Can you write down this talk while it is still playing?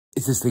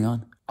Is this thing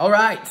on? All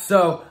right,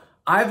 so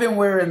I've been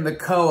wearing the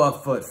Koa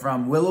foot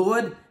from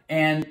Willowood,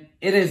 and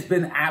it has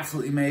been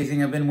absolutely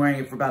amazing. I've been wearing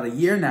it for about a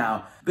year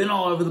now. Been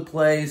all over the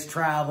place,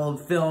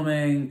 traveled,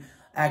 filming,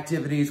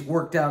 activities,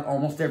 worked out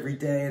almost every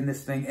day in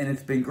this thing, and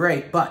it's been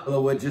great. But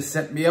Willowood just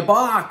sent me a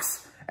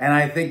box, and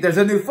I think there's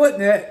a new foot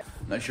in it.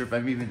 I'm not sure if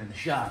I'm even in the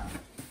shot.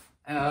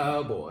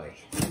 Oh boy.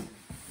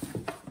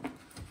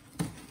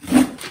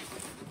 And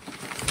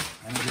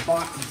there's a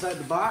box inside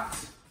the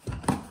box.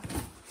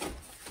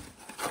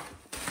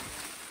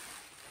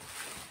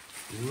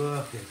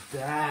 Look at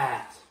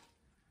that.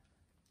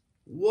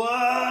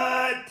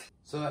 What?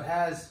 So it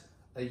has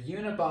a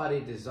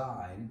unibody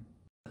design.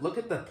 Look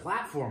at the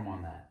platform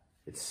on that.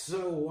 It's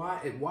so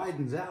wide, it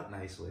widens out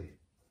nicely.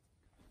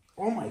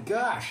 Oh my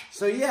gosh.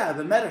 So yeah,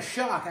 the Meta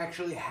Shock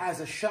actually has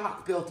a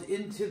shock built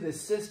into this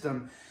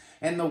system,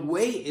 and the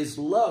weight is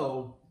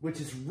low,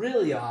 which is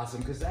really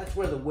awesome because that's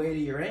where the weight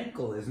of your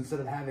ankle is instead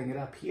of having it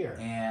up here.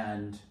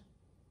 And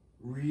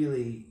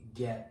really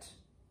get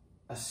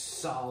a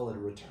solid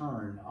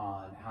return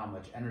on how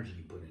much energy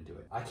you put into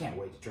it. I can't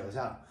wait to try this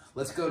out.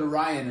 Let's go to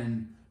Ryan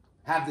and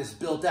have this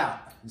built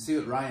out and see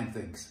what Ryan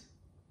thinks.